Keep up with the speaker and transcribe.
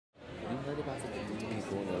heard about the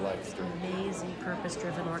people in their life during Amazing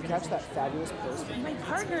purpose-driven catch organization. that fabulous post. My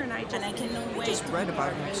partner and I And just I can no way just read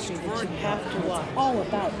about an movie that you extraordinary have to watch. all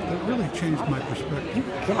about It really changed my perspective.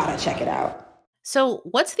 Gotta check it out. So,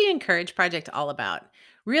 what's the Encourage Project all about?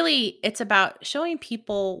 Really, it's about showing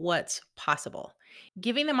people what's possible,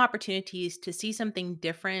 giving them opportunities to see something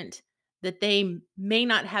different that they may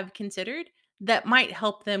not have considered that might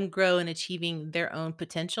help them grow in achieving their own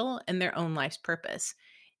potential and their own life's purpose.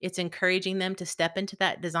 It's encouraging them to step into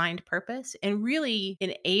that designed purpose and really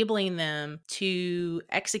enabling them to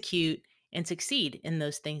execute and succeed in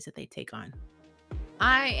those things that they take on.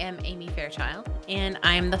 I am Amy Fairchild, and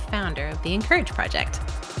I am the founder of the Encourage Project.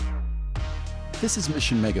 This is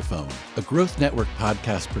Mission Megaphone, a Growth Network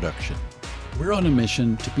podcast production. We're on a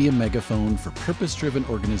mission to be a megaphone for purpose-driven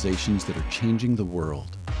organizations that are changing the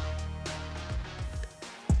world.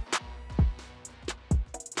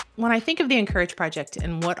 When I think of the Encourage Project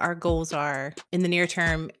and what our goals are in the near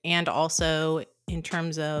term and also in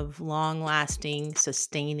terms of long lasting,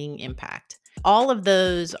 sustaining impact, all of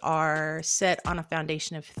those are set on a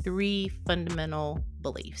foundation of three fundamental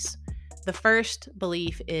beliefs. The first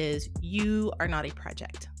belief is you are not a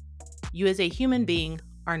project. You, as a human being,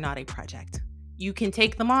 are not a project. You can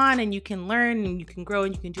take them on and you can learn and you can grow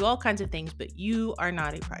and you can do all kinds of things, but you are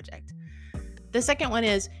not a project. The second one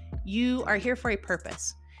is you are here for a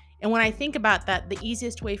purpose. And when I think about that, the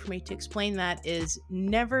easiest way for me to explain that is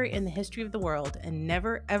never in the history of the world and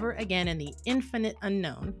never, ever again in the infinite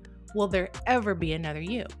unknown will there ever be another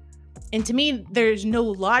you. And to me, there's no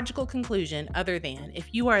logical conclusion other than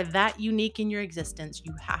if you are that unique in your existence,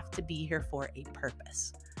 you have to be here for a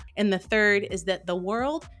purpose. And the third is that the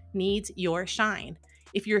world needs your shine.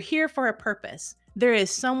 If you're here for a purpose, there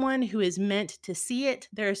is someone who is meant to see it.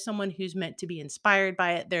 There is someone who's meant to be inspired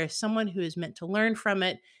by it. There is someone who is meant to learn from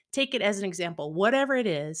it. Take it as an example. Whatever it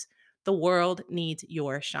is, the world needs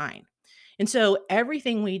your shine. And so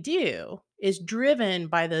everything we do is driven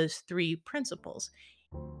by those three principles.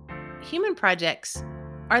 Human projects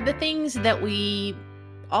are the things that we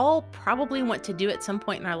all probably want to do at some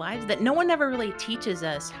point in our lives that no one ever really teaches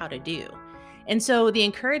us how to do. And so the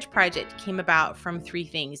Encourage Project came about from three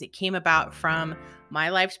things. It came about from my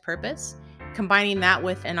life's purpose, combining that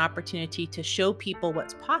with an opportunity to show people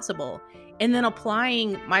what's possible, and then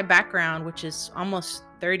applying my background, which is almost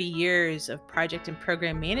 30 years of project and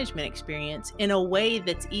program management experience, in a way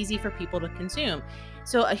that's easy for people to consume.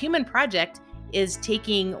 So a human project is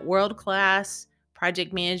taking world-class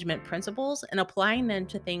project management principles and applying them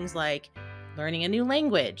to things like learning a new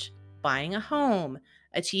language, buying a home,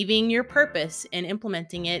 achieving your purpose, and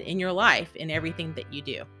implementing it in your life in everything that you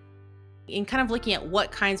do. And kind of looking at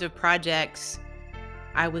what kinds of projects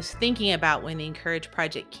I was thinking about when the Encourage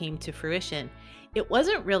Project came to fruition, it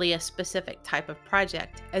wasn't really a specific type of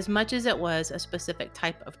project as much as it was a specific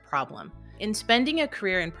type of problem. In spending a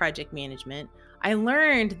career in project management, I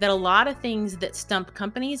learned that a lot of things that stump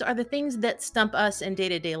companies are the things that stump us in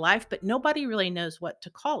day-to-day life, but nobody really knows what to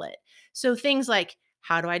call it. So things like,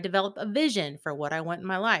 how do I develop a vision for what I want in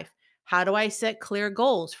my life? How do I set clear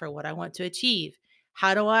goals for what I want to achieve?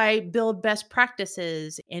 How do I build best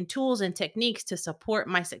practices and tools and techniques to support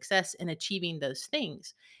my success in achieving those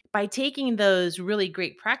things? By taking those really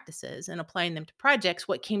great practices and applying them to projects,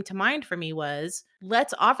 what came to mind for me was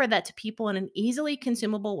let's offer that to people in an easily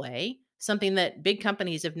consumable way, something that big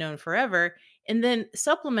companies have known forever, and then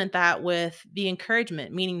supplement that with the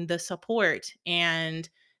encouragement, meaning the support and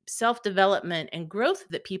self development and growth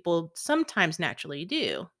that people sometimes naturally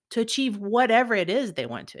do to achieve whatever it is they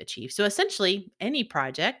want to achieve. So essentially, any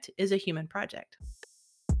project is a human project.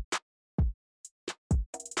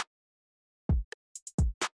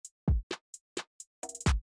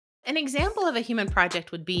 An example of a human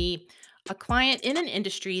project would be a client in an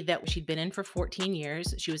industry that she'd been in for 14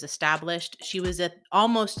 years. She was established. She was at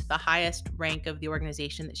almost the highest rank of the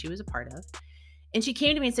organization that she was a part of. And she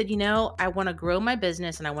came to me and said, I want to grow my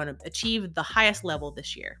business and I want to achieve the highest level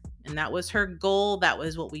this year. And that was her goal. That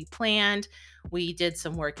was what we planned. We did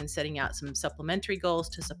some work in setting out some supplementary goals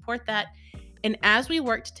to support that. And as we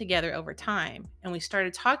worked together over time and we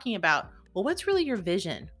started talking about, well, what's really your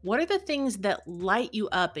vision? What are the things that light you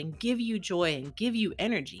up and give you joy and give you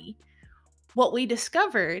energy? What we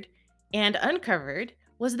discovered and uncovered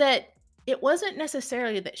was that it wasn't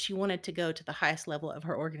necessarily that she wanted to go to the highest level of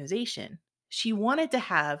her organization. She wanted to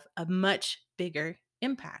have a much bigger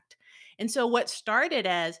impact. And so, what started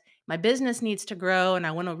as my business needs to grow and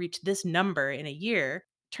I want to reach this number in a year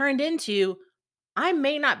turned into I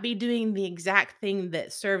may not be doing the exact thing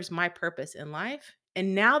that serves my purpose in life.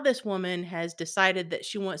 And now this woman has decided that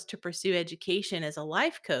she wants to pursue education as a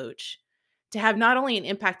life coach to have not only an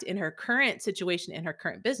impact in her current situation, in her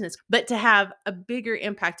current business, but to have a bigger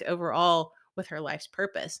impact overall with her life's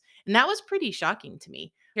purpose. And that was pretty shocking to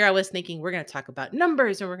me. Here I was thinking, we're going to talk about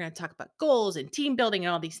numbers and we're going to talk about goals and team building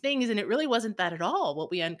and all these things. And it really wasn't that at all.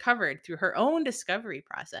 What we uncovered through her own discovery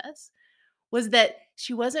process was that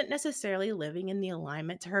she wasn't necessarily living in the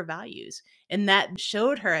alignment to her values. And that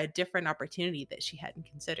showed her a different opportunity that she hadn't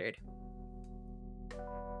considered.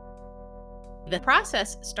 The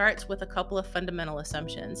process starts with a couple of fundamental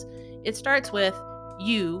assumptions. It starts with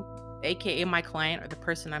you, aka my client or the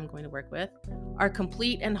person I'm going to work with, are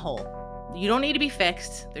complete and whole. You don't need to be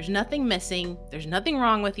fixed. There's nothing missing. There's nothing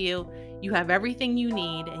wrong with you. You have everything you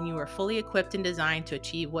need, and you are fully equipped and designed to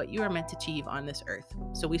achieve what you are meant to achieve on this earth.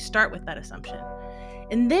 So we start with that assumption.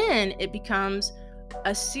 And then it becomes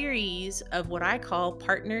a series of what I call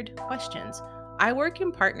partnered questions. I work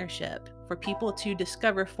in partnership for people to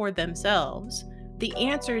discover for themselves the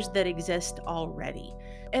answers that exist already.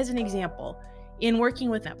 As an example, in working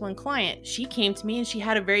with that one client, she came to me and she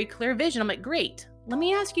had a very clear vision. I'm like, great, let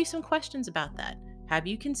me ask you some questions about that. Have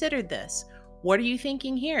you considered this? What are you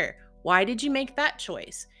thinking here? Why did you make that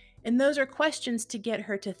choice? And those are questions to get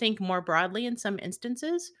her to think more broadly in some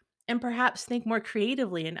instances and perhaps think more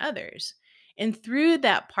creatively in others. And through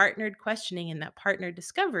that partnered questioning and that partnered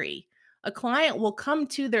discovery, a client will come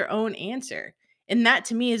to their own answer. And that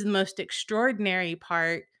to me is the most extraordinary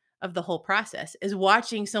part of the whole process, is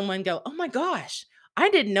watching someone go, oh my gosh, I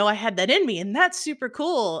didn't know I had that in me. And that's super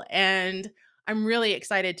cool. And I'm really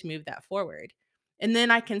excited to move that forward. And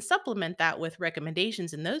then I can supplement that with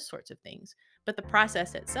recommendations and those sorts of things. But the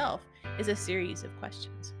process itself is a series of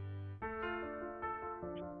questions.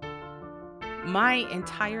 My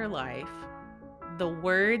entire life, the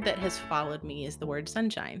word that has followed me is the word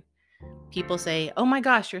sunshine. People say, oh my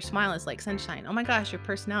gosh, your smile is like sunshine. Oh my gosh, your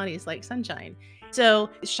personality is like sunshine. So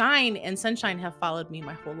shine and sunshine have followed me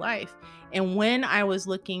my whole life. And when I was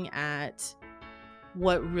looking at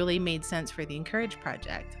what really made sense for the Encourage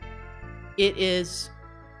Project, it is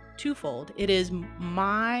twofold. It is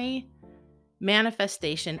my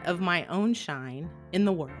manifestation of my own shine in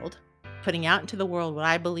the world, putting out into the world what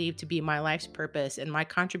I believe to be my life's purpose and my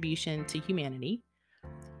contribution to humanity.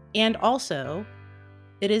 And also,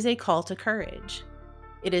 it is a call to courage.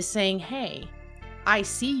 It is saying, hey, I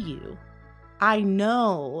see you. I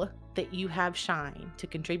know that you have shine to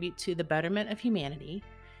contribute to the betterment of humanity,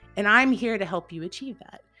 and I'm here to help you achieve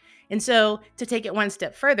that. And so to take it one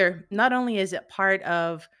step further, not only is it part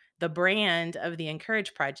of the brand of the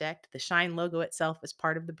Encourage Project, the Shine logo itself is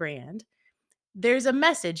part of the brand, there's a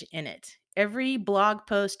message in it. Every blog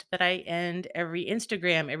post that I end, every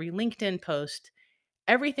Instagram, every LinkedIn post,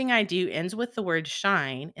 everything I do ends with the word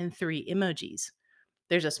shine and 3 emojis.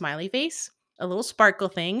 There's a smiley face, a little sparkle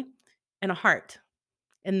thing, and a heart.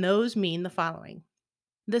 And those mean the following.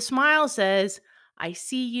 The smile says, I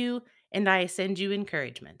see you and I send you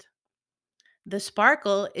encouragement. The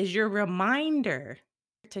sparkle is your reminder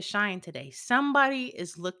to shine today. Somebody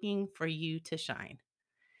is looking for you to shine.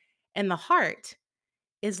 And the heart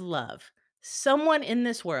is love. Someone in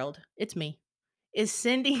this world, it's me, is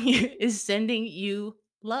sending you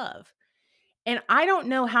love. And I don't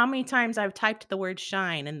know how many times I've typed the word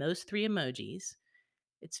shine in those 3 emojis.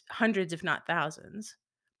 It's hundreds, if not thousands.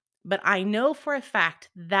 But I know for a fact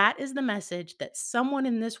that is the message that someone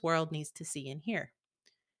in this world needs to see and hear.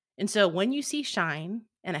 And so when you see shine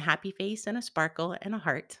and a happy face and a sparkle and a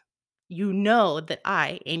heart, you know that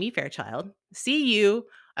I, Amy Fairchild, see you,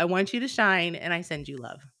 I want you to shine, and I send you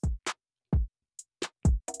love.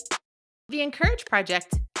 The Encourage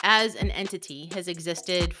Project as an entity has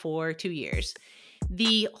existed for 2 years.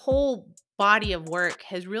 The whole body of work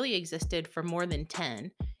has really existed for more than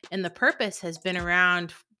 10, and the purpose has been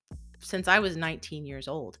around since I was 19 years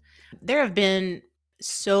old. There have been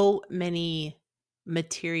so many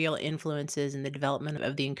material influences in the development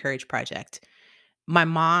of the Encourage Project. My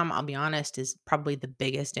mom, I'll be honest, is probably the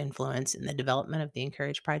biggest influence in the development of the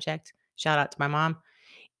Encourage Project. Shout out to my mom.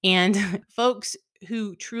 And folks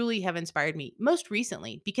who truly have inspired me most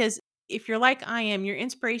recently, because if you're like I am, your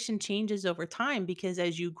inspiration changes over time because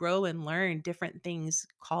as you grow and learn, different things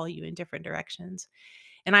call you in different directions.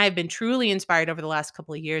 And I have been truly inspired over the last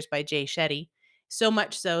couple of years by Jay Shetty, so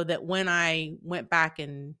much so that when I went back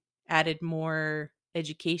and added more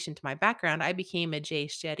education to my background, I became a Jay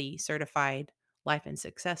Shetty certified life and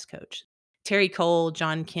success coach. Terry Cole,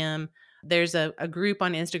 John Kim, there's a group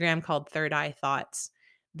on Instagram called Third Eye Thoughts.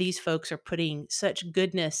 These folks are putting such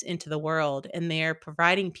goodness into the world, and they're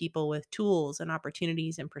providing people with tools and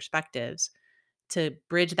opportunities and perspectives to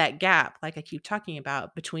bridge that gap, like I keep talking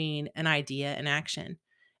about, between an idea and action.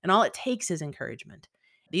 And all it takes is encouragement.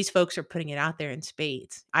 These folks are putting it out there in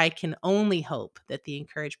spades. I can only hope that the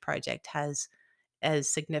Encourage Project has as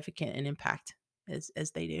significant an impact as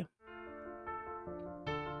they do.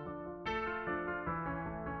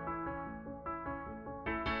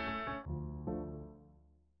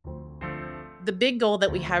 The big goal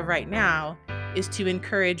that we have right now is to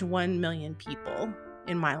encourage 1 million people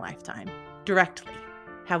in my lifetime directly.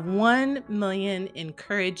 Have 1 million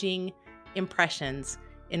encouraging impressions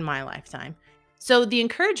in my lifetime. So the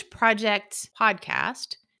Encourage Project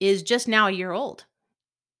podcast is just now a year old.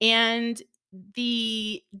 And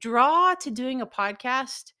the draw to doing a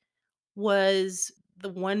podcast was the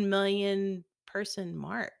 1 million person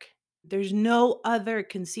mark. There's no other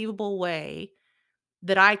conceivable way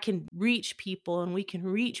that I can reach people and we can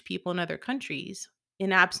reach people in other countries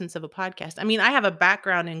in absence of a podcast. I mean, I have a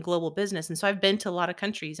background in global business, and so I've been to a lot of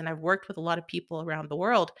countries and I've worked with a lot of people around the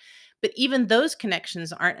world. But even those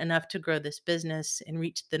connections aren't enough to grow this business and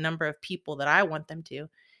reach the number of people that I want them to.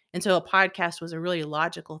 And so a podcast was a really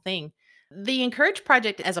logical thing. The Encourage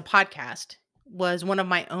Project as a podcast was one of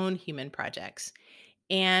my own human projects.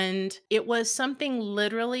 And it was something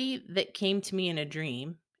literally that came to me in a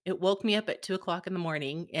dream. It woke me up at 2 o'clock in the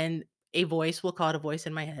morning, and a voice, we'll call it a voice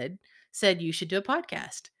in my head, said, "You should do a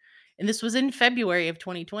podcast." And this was in February of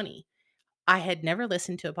 2020. I had never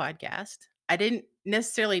listened to a podcast. I didn't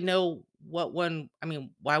necessarily know what one, I mean,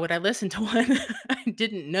 why would I listen to one? I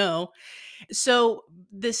didn't know. So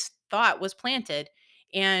this thought was planted.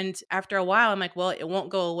 And after a while, I'm like, well, it won't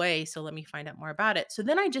go away. So let me find out more about it. So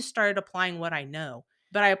then I just started applying what I know.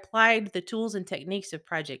 But I applied the tools and techniques of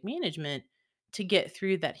project management to get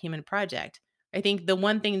through that human project. I think the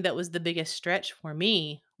one thing that was the biggest stretch for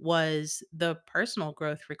me was the personal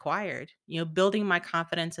growth required, building my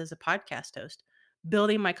confidence as a podcast host,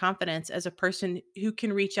 building my confidence as a person who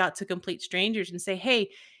can reach out to complete strangers and say, hey,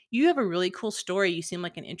 you have a really cool story. You seem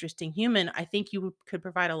like an interesting human. I think you could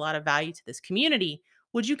provide a lot of value to this community.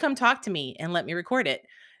 Would you come talk to me and let me record it?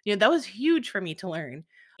 That was huge for me to learn.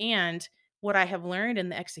 And what I have learned in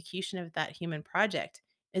the execution of that human project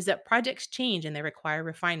is that projects change and they require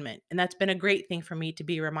refinement. And that's been a great thing for me to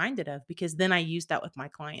be reminded of, because then I use that with my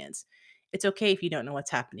clients. It's okay if you don't know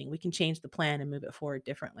what's happening. We can change the plan and move it forward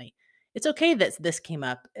differently. It's okay that this came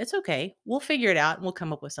up. It's okay. We'll figure it out and we'll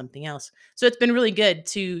come up with something else. So it's been really good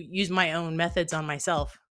to use my own methods on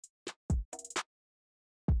myself.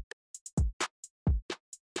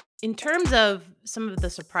 In terms of some of the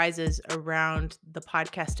surprises around the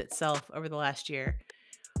podcast itself over the last year,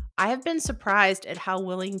 I have been surprised at how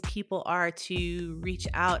willing people are to reach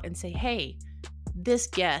out and say, hey, this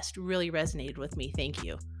guest really resonated with me. Thank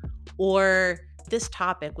you. Or this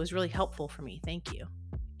topic was really helpful for me. Thank you.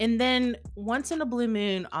 And then once in a blue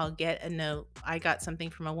moon, I'll get a note. I got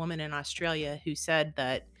something from a woman in Australia who said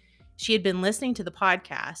that she had been listening to the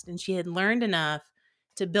podcast and she had learned enough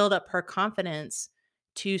to build up her confidence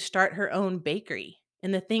to start her own bakery.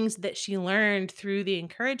 And the things that she learned through the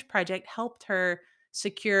Encourage Project helped her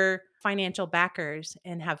secure financial backers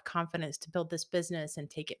and have confidence to build this business and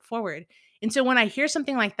take it forward. And so when I hear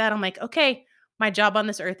something like that, I'm like, okay, my job on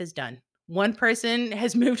this earth is done. One person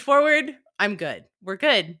has moved forward. I'm good. We're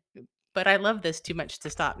good. But I love this too much to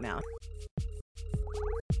stop now.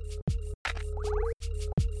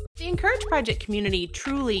 The Encourage Project community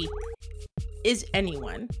truly is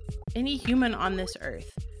anyone, any human on this earth.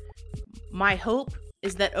 My hope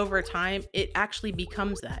is that over time, it actually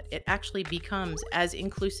becomes that. It actually becomes as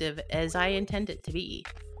inclusive as I intend it to be.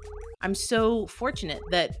 I'm so fortunate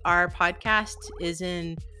that our podcast is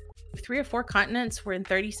in 3 or 4 continents. We're in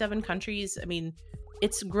 37 countries. I mean,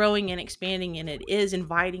 it's growing and expanding, and it is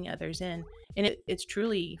inviting others in. And it's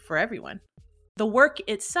truly for everyone. The work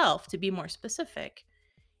itself, to be more specific,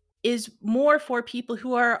 is more for people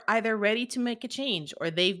who are either ready to make a change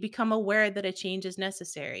or they've become aware that a change is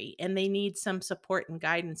necessary and they need some support and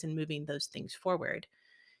guidance in moving those things forward.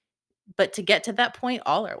 But to get to that point,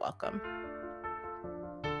 all are welcome.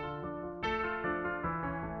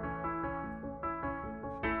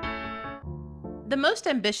 The most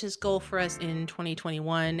ambitious goal for us in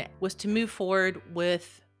 2021 was to move forward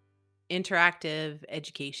with interactive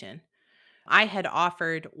education. I had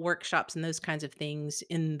offered workshops and those kinds of things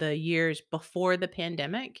in the years before the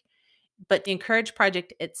pandemic, but the Encourage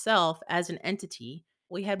Project itself as an entity,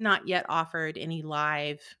 we had not yet offered any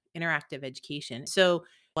live interactive education. So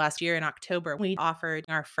last year in October, we offered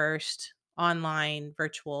our first online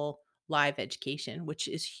virtual live education, which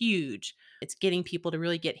is huge. It's getting people to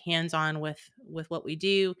really get hands-on with what we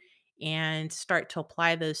do and start to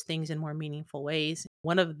apply those things in more meaningful ways.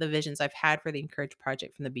 One of the visions I've had for the Encourage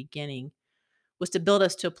Project from the beginning was to build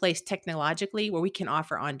us to a place technologically where we can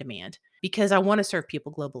offer on demand. because I want to serve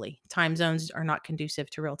people globally. Time zones are not conducive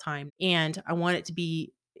to real time. And I want it to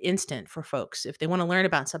be instant for folks. If they want to learn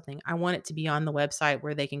about something, I want it to be on the website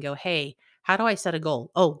where they can go, hey, how do I set a goal?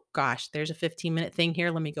 Oh gosh, there's a 15-minute thing here.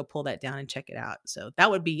 Let me go pull that down and check it out. So that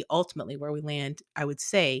would be ultimately where we land, I would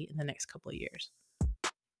say, in the next couple of years.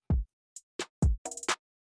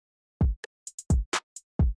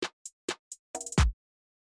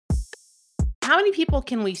 How many people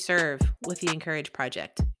can we serve with the Encourage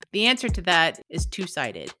Project? The answer to that is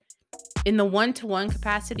two-sided. In the one-to-one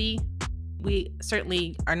capacity, we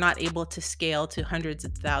certainly are not able to scale to hundreds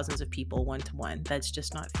of thousands of people one-to-one. That's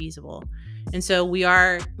just not feasible. And so we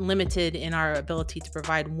are limited in our ability to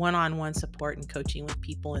provide one-on-one support and coaching with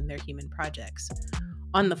people in their human projects.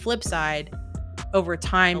 On the flip side, over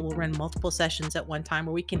time, we'll run multiple sessions at one time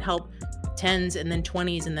where we can help tens and then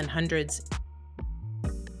 20s and then hundreds.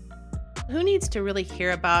 Who needs to really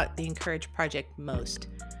hear about the Encourage Project most?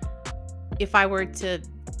 If I were to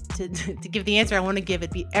give the answer I want to give,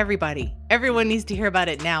 it be everybody. Everyone needs to hear about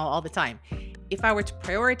it now, all the time. If I were to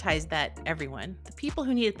prioritize that, everyone, the people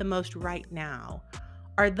who need it the most right now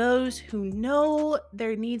are those who know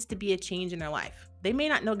there needs to be a change in their life. They may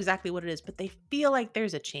not know exactly what it is, but they feel like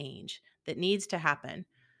there's a change that needs to happen.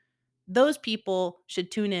 Those people should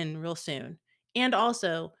tune in real soon. And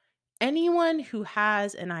also, anyone who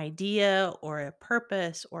has an idea or a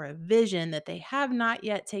purpose or a vision that they have not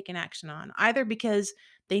yet taken action on, either because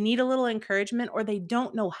they need a little encouragement or they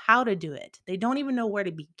don't know how to do it, they don't even know where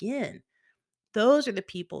to begin. Those are the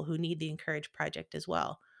people who need the Encourage Project as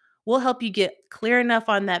well. We'll help you get clear enough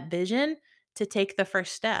on that vision to take the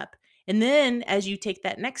first step. And then as you take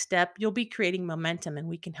that next step, you'll be creating momentum, and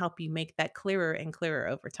we can help you make that clearer and clearer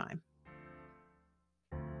over time.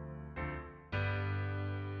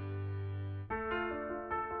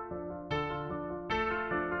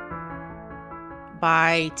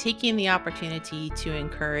 By taking the opportunity to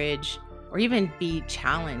encourage or even be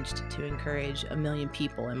challenged to encourage 1 million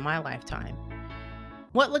people in my lifetime.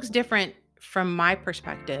 What looks different from my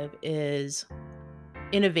perspective is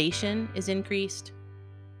innovation is increased,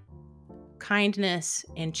 kindness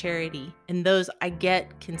and charity. And those I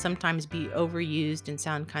get can sometimes be overused and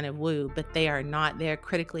sound kind of woo, but they are not. They are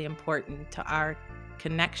critically important to our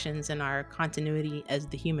connections and our continuity as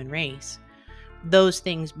the human race. Those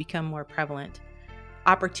things become more prevalent.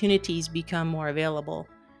 Opportunities become more available.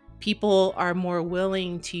 People are more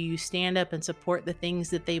willing to stand up and support the things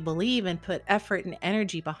that they believe and put effort and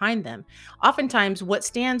energy behind them. Oftentimes, what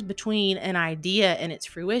stands between an idea and its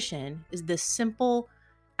fruition is this simple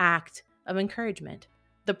act of encouragement.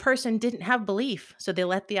 The person didn't have belief, so they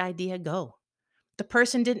let the idea go. The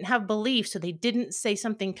person didn't have belief, so they didn't say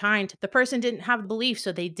something kind. The person didn't have belief,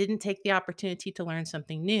 so they didn't take the opportunity to learn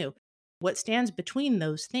something new. What stands between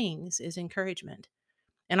those things is encouragement.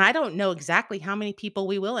 And I don't know exactly how many people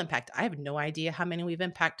we will impact. I have no idea how many we've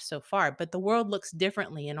impacted so far, but the world looks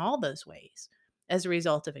differently in all those ways as a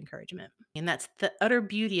result of encouragement. And that's the utter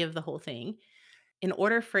beauty of the whole thing. In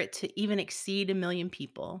order for it to even exceed 1 million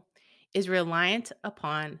people, is reliant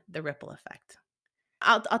upon the ripple effect.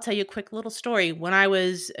 I'll tell you a quick little story. When I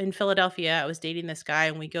was in Philadelphia, I was dating this guy,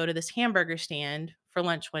 and we go to this hamburger stand for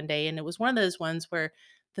lunch one day. And it was one of those ones where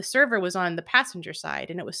the server was on the passenger side,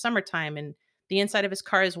 and it was summertime, and the inside of his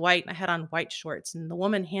car is white, and I had on white shorts. And the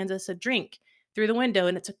woman hands us a drink through the window,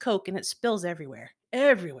 and it's a Coke, and it spills everywhere,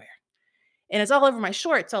 everywhere. And it's all over my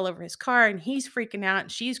shorts, all over his car, and he's freaking out,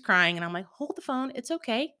 and she's crying. And I'm like, hold the phone. It's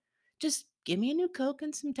okay. Just give me a new Coke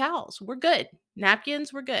and some towels. We're good.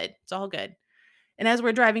 Napkins, we're good. It's all good. And as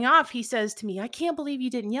we're driving off, he says to me, I can't believe you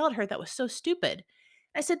didn't yell at her. That was so stupid.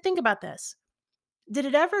 I said, think about this. Did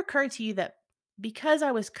it ever occur to you that because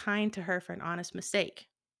I was kind to her for an honest mistake,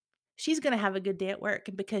 she's going to have a good day at work?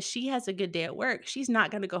 And because she has a good day at work, she's not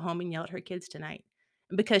going to go home and yell at her kids tonight.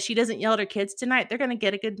 And because she doesn't yell at her kids tonight, they're going to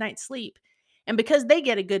get a good night's sleep. And because they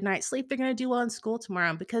get a good night's sleep, they're going to do well in school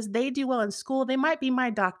tomorrow. And because they do well in school, they might be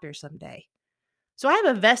my doctor someday. So I have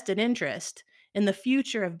a vested interest in the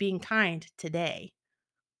future of being kind today.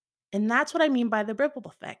 And that's what I mean by the ripple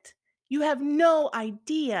effect. You have no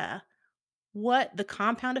idea what the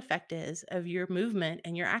compound effect is of your movement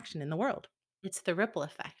and your action in the world. It's the ripple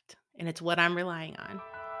effect, and it's what I'm relying on.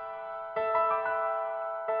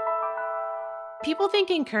 People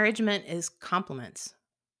think encouragement is compliments,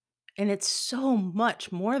 and it's so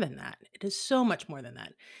much more than that. It is so much more than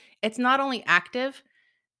that. It's not only active,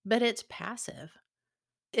 but it's passive.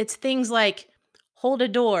 It's things like hold a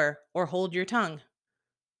door or hold your tongue.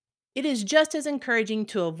 It is just as encouraging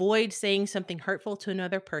to avoid saying something hurtful to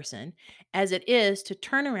another person as it is to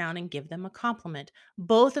turn around and give them a compliment.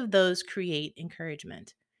 Both of those create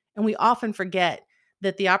encouragement. And we often forget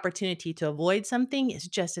that the opportunity to avoid something is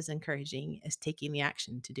just as encouraging as taking the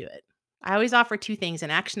action to do it. I always offer two things,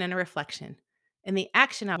 an action and a reflection. And the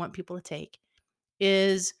action I want people to take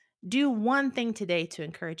is do one thing today to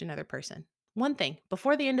encourage another person. One thing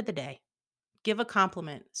before the end of the day. Give a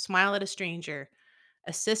compliment, smile at a stranger,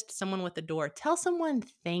 assist someone with the door. Tell someone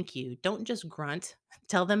thank you. Don't just grunt.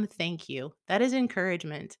 Tell them thank you. That is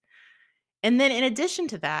encouragement. And then in addition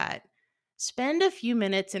to that, spend a few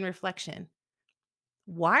minutes in reflection.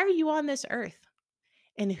 Why are you on this earth?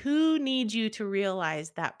 And who needs you to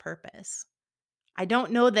realize that purpose? I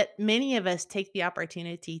don't know that many of us take the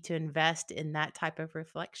opportunity to invest in that type of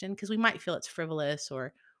reflection because we might feel it's frivolous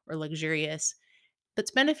or luxurious. But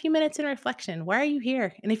spend a few minutes in reflection. Why are you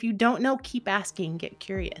here? And if you don't know, keep asking, get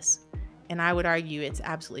curious. And I would argue it's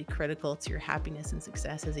absolutely critical to your happiness and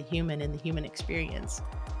success as a human in the human experience.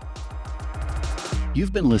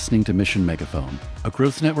 You've been listening to Mission Megaphone, a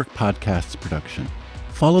Growth Network podcast's production.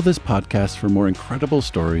 Follow this podcast for more incredible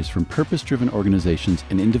stories from purpose-driven organizations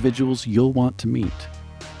and individuals you'll want to meet.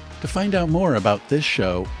 To find out more about this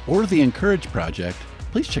show or the Encourage Project,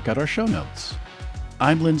 please check out our show notes.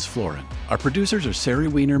 I'm Linz Florin. Our producers are Sari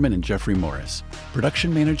Wienerman and Jeffrey Morris.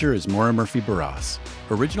 Production manager is Maura Murphy-Barras.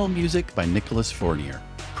 Original music by Nicholas Fournier.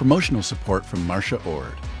 Promotional support from Marcia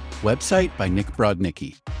Ord. Website by Nick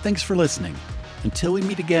Brodnicki. Thanks for listening. Until we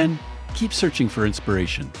meet again, keep searching for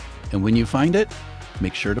inspiration. And when you find it,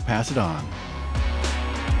 make sure to pass it on.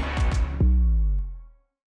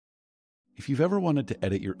 If you've ever wanted to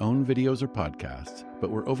edit your own videos or podcasts, but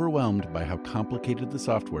were overwhelmed by how complicated the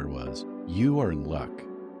software was, you are in luck.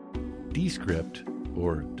 Descript,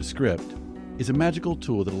 or Descript, is a magical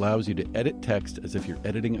tool that allows you to edit text as if you're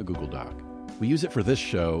editing a Google Doc. We use it for this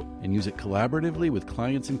show and use it collaboratively with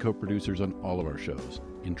clients and co-producers on all of our shows.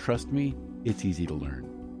 And trust me, it's easy to learn.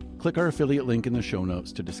 Click our affiliate link in the show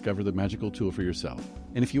notes to discover the magical tool for yourself.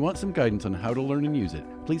 And if you want some guidance on how to learn and use it,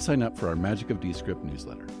 please sign up for our Magic of Descript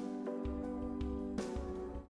newsletter.